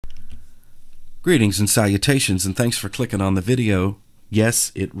Greetings and salutations, and thanks for clicking on the video.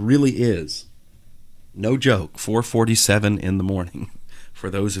 Yes, it really is, no joke, 4:47 in the morning for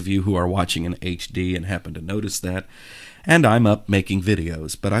those of you who are watching in HD and happen to notice that. And I'm up making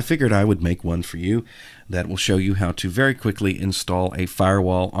videos, but I figured I would make one for you that will show you how to very quickly install a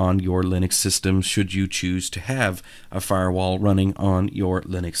firewall on your Linux system should you choose to have a firewall running on your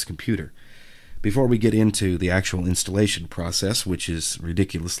Linux computer. Before we get into the actual installation process, which is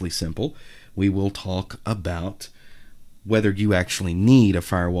ridiculously simple, we will talk about whether you actually need a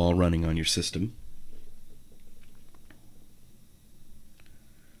firewall running on your system.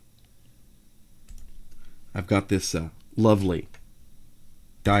 I've got this lovely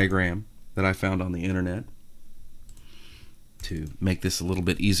diagram that I found on the internet to make this a little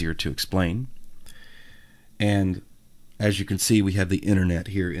bit easier to explain. And as you can see, we have the internet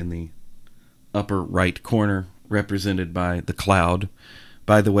here in the upper right corner, represented by the cloud.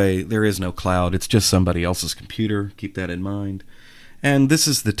 By the way, there is no cloud, it's just somebody else's computer, keep that in mind. And this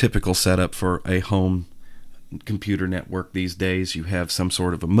is the typical setup for a home computer network these days. You have some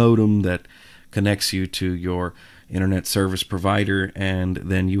sort of a modem that connects you to your internet service provider, and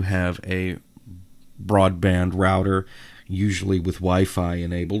then you have a broadband router, usually with Wi-Fi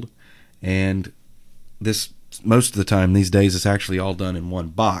enabled. And this, most of the time these days, is actually all done in one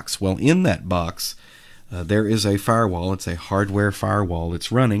box. Well, in that box there is a firewall. It's a hardware firewall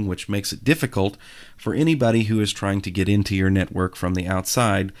it's running, which makes it difficult for anybody who is trying to get into your network from the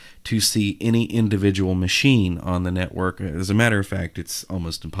outside to see any individual machine on the network. As a matter of fact, it's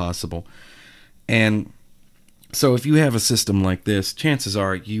almost impossible. And so if you have a system like this, chances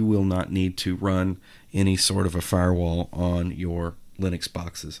are you will not need to run any sort of a firewall on your Linux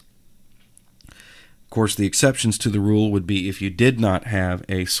boxes. Of course, the exceptions to the rule would be if you did not have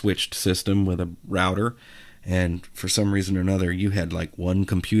a switched system with a router, and for some reason or another you had like one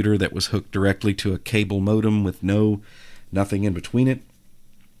computer that was hooked directly to a cable modem with nothing in between it.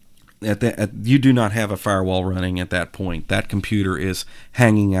 You do not have a firewall running at that point. That computer is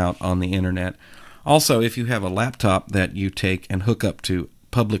hanging out on the internet. Also, if you have a laptop that you take and hook up to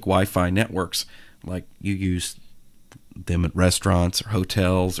public Wi-Fi networks, like you use them at restaurants or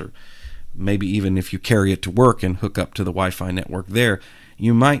hotels, or maybe even if you carry it to work and hook up to the Wi-Fi network there,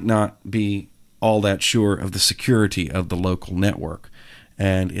 you might not be all that sure of the security of the local network.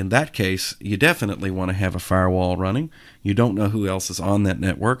 And in that case, you definitely want to have a firewall running. You don't know who else is on that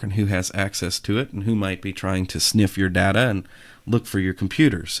network and who has access to it and who might be trying to sniff your data and look for your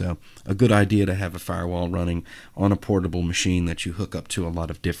computer. So a good idea to have a firewall running on a portable machine that you hook up to a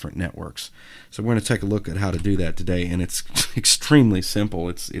lot of different networks. So we're going to take a look at how to do that today, and it's extremely simple.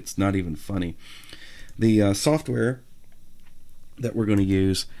 It's not even funny. The software that we're going to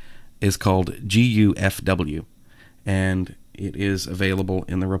use is called GUFW, and it is available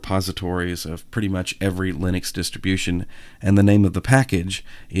in the repositories of pretty much every Linux distribution, and the name of the package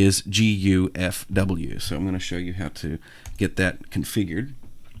is GUFW. So I'm going to show you how to get that configured.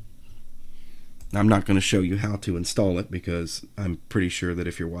 I'm not going to show you how to install it because I'm pretty sure that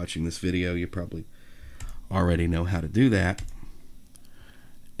if you're watching this video you probably already know how to do that.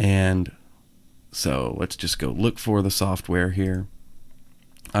 And so let's just go look for the software here.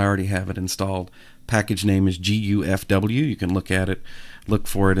 I already have it installed. Package name is GUFW. You can look at it, look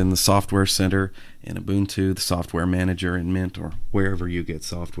for it in the Software Center, in Ubuntu, the Software Manager, in Mint, or wherever you get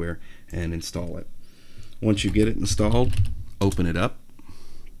software, and install it. Once you get it installed, open it up.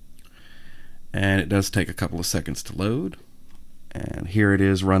 And it does take a couple of seconds to load. And here it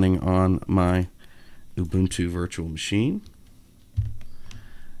is running on my Ubuntu virtual machine.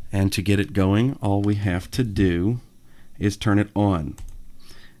 And to get it going, all we have to do is turn it on.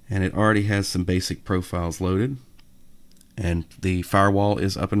 And it already has some basic profiles loaded, and the firewall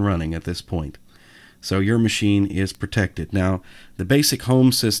is up and running at this point. So your machine is protected. Now, the basic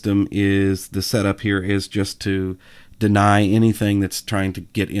home system is, the setup here is just to deny anything that's trying to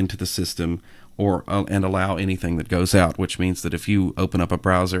get into the system, or and allow anything that goes out, which means that if you open up a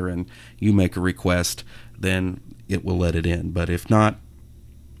browser and you make a request, then it will let it in. But if not,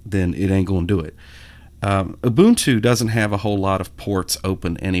 then it ain't going to do it. Ubuntu doesn't have a whole lot of ports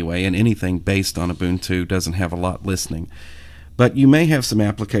open anyway, and anything based on Ubuntu doesn't have a lot listening. But you may have some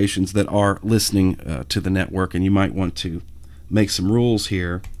applications that are listening to the network, and you might want to make some rules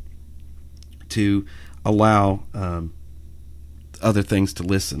here to allow other things to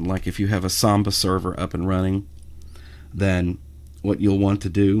listen. Like if you have a Samba server up and running, then what you'll want to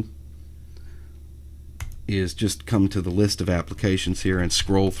do is just come to the list of applications here and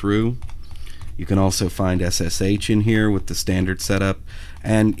scroll through. You can also find SSH in here with the standard setup,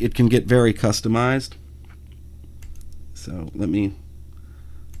 and it can get very customized. So let me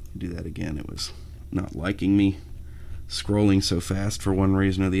Do that again. It was not liking me scrolling so fast for one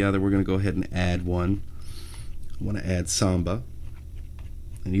reason or the other. We're going to go ahead and add one. I want to add Samba.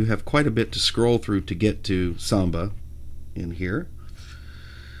 And you have quite a bit to scroll through to get to Samba in here.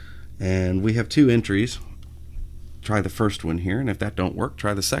 And we have 2 entries. Try the first one here, and if that don't work,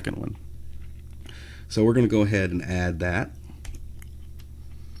 try the second one. So we're going to go ahead and add that.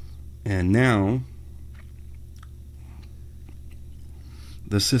 And now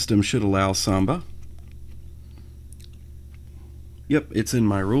the system should allow Samba. Yep, it's in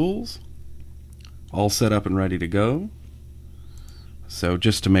my rules. All set up and ready to go. So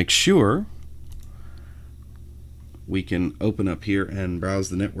just to make sure, we can open up here and browse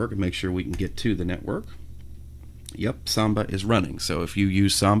the network and make sure we can get to the network. Yep, Samba is running. So if you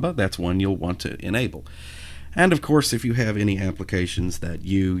use Samba, that's one you'll want to enable. And of course, if you have any applications that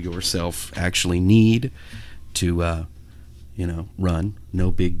you yourself actually need to run,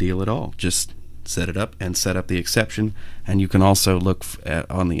 no big deal at all. Just set it up and set up the exception. And you can also look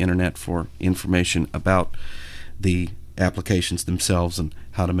on the internet for information about the applications themselves and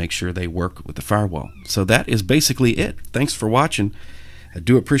how to make sure they work with the firewall. So that is basically it. Thanks for watching. I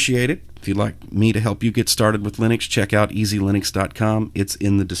do appreciate it. If you'd like me to help you get started with Linux, check out easylinux.com. It's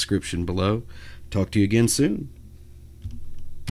in the description below. Talk to you again soon.